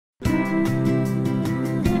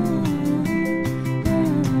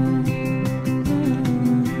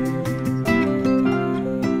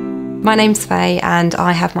My name's Faye and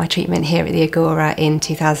I had my treatment here at the Agora in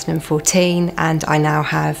 2014 and I now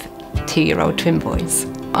have 2-year-old twin boys.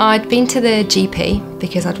 I'd been to the GP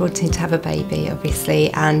because I'd wanted to have a baby,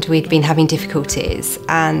 obviously, and we'd been having difficulties,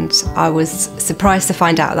 and I was surprised to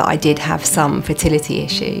find out that I did have some fertility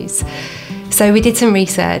issues. So we did some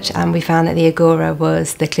research and we found that the Agora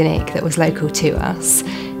was the clinic that was local to us.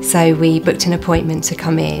 So we booked an appointment to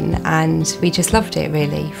come in and we just loved it,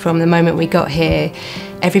 really. From the moment we got here,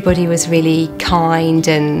 everybody was really kind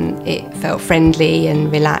and it felt friendly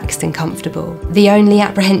and relaxed and comfortable. The only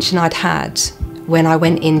apprehension I'd had when I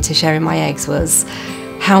went into sharing my eggs was,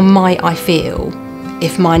 how might I feel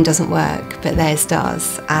if mine doesn't work but theirs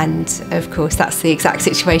does? And of course that's the exact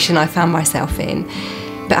situation I found myself in.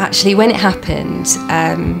 But actually when it happened,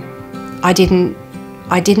 I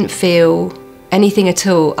didn't feel anything at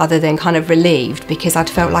all other than kind of relieved, because I'd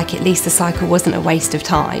felt like at least the cycle wasn't a waste of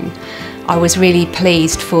time. I was really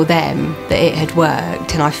pleased for them that it had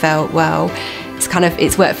worked, and I felt, well,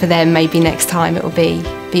 it's worked for them, maybe next time it will be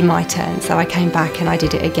my turn. So I came back and I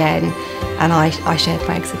did it again, and I shared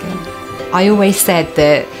my eggs again. I always said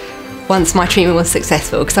that once my treatment was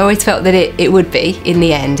successful, because I always felt that it would be in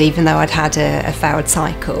the end, even though I'd had a failed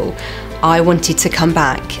cycle, I wanted to come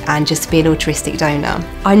back and just be an altruistic donor.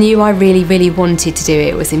 I knew I really, really wanted to do it.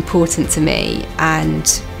 It was important to me,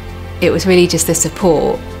 and it was really just the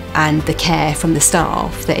support and the care from the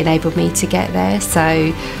staff that enabled me to get there. So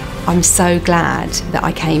I'm so glad that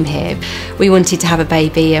I came here. We wanted to have a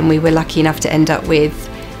baby and we were lucky enough to end up with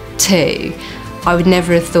 2. I would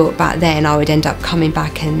never have thought back then I would end up coming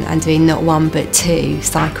back and doing not 1 but 2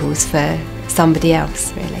 cycles for somebody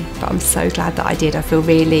else, really. But I'm so glad that I did. I feel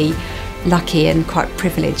really lucky and quite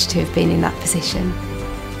privileged to have been in that position.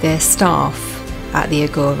 The staff at the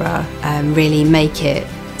Agora really make it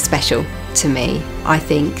special to me. I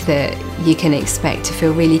think that you can expect to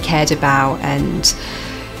feel really cared about and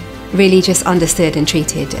really just understood and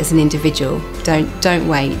treated as an individual. Don't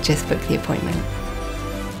wait, just book the appointment.